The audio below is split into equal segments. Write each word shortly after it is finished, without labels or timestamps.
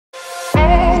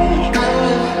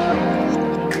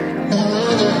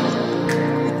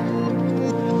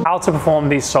how to perform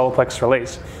the solar plexus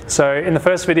release. So in the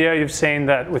first video, you've seen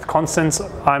that with constants,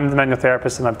 I'm the manual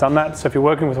therapist and I've done that. So if you're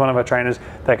working with one of our trainers,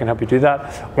 they can help you do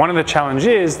that. One of the challenges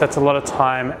is that's a lot of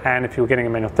time, and if you're getting a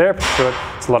manual therapist to do it,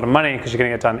 it's a lot of money because you're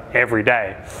getting it done every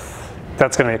day.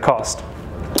 That's going to be a cost.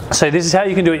 So this is how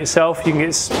you can do it yourself. You can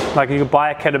get, like, you can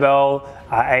buy a kettlebell,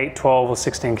 8, 12 or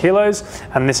 16 kilos,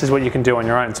 and this is what you can do on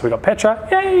your own. So we've got Petra,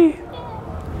 yay!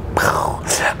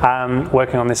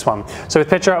 Working on this one. So with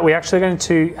Petra, we're actually going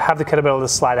to have the kettlebell at a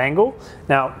slight angle.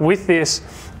 Now with this,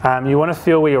 you want to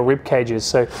feel where your rib cage is.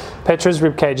 So Petra's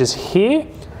rib cage is here,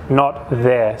 not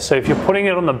there. So if you're putting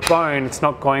it on the bone, it's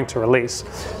not going to release.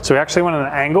 So we actually want an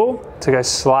angle to go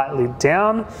slightly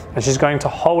down, and she's going to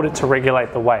hold it to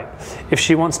regulate the weight. If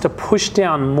she wants to push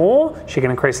down more, she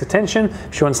can increase the tension.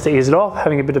 If she wants to ease it off,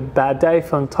 having a bit of a bad day,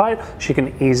 feeling tight, she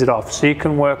can ease it off. So you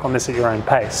can work on this at your own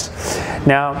pace.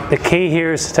 Now, the key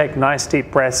here is to take nice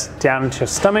deep breaths down into your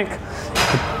stomach.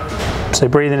 So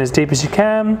breathe in as deep as you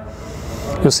can.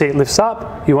 You'll see it lifts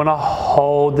up. You want to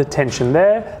hold the tension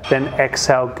there, then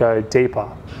exhale, go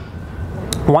deeper.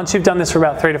 Once you've done this for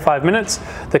about 3 to 5 minutes,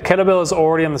 the kettlebell is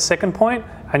already on the second point,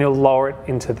 and you'll lower it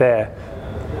into there.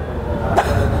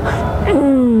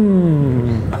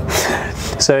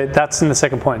 So that's in the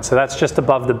second point. So that's just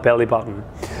above the belly button.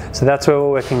 So that's where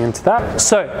we're working into that.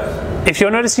 So if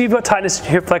you're noticing you've got tightness in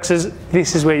your hip flexors,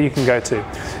 this is where you can go to.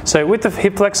 So with the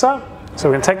hip flexor, so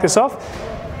we're going to take this off.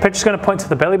 Petra's going to point to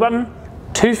the belly button.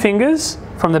 2 fingers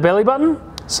from the belly button,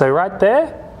 so right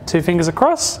there, 2 fingers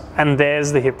across, and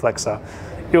there's the hip flexor.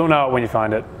 You'll know it when you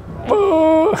find it.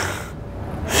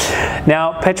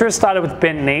 Now, Petra started with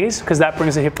bent knees because that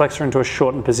brings the hip flexor into a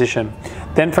shortened position.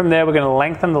 Then from there, we're going to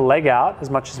lengthen the leg out as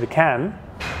much as we can,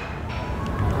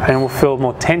 and we'll feel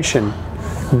more tension.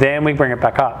 Then we bring it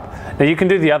back up. Now you can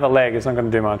do the other leg, it's not going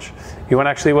to do much. You want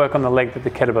to actually work on the leg that the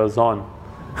kettlebell is on.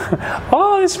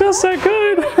 Oh, this feels so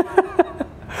good!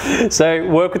 So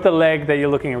work with the leg that you're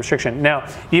looking at restriction. Now,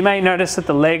 you may notice that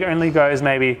the leg only goes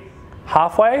maybe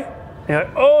halfway. You're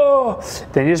like, oh,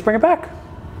 then you just bring it back.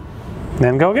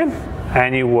 Then go again,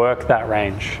 and you work that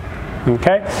range.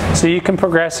 Okay, so you can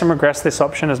progress and regress this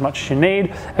option as much as you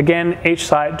need. Again, each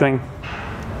side doing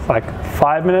like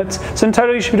 5 minutes. So in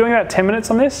total, you should be doing about 10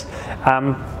 minutes on this.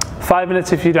 5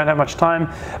 minutes if you don't have much time.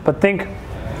 But think,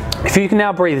 if you can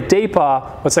now breathe deeper,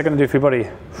 what's that going to do for your body?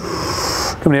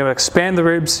 You're going to be able to expand the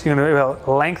ribs, you're going to be able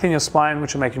to lengthen your spine,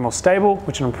 which will make you more stable,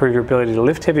 which will improve your ability to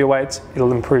lift heavier weights,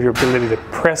 it'll improve your ability to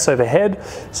press overhead.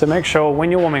 So make sure when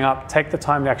you're warming up, take the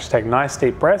time to actually take nice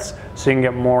deep breaths so you can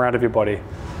get more out of your body.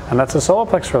 And that's a solar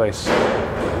plexus release.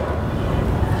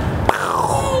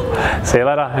 See you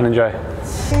later and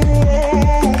enjoy.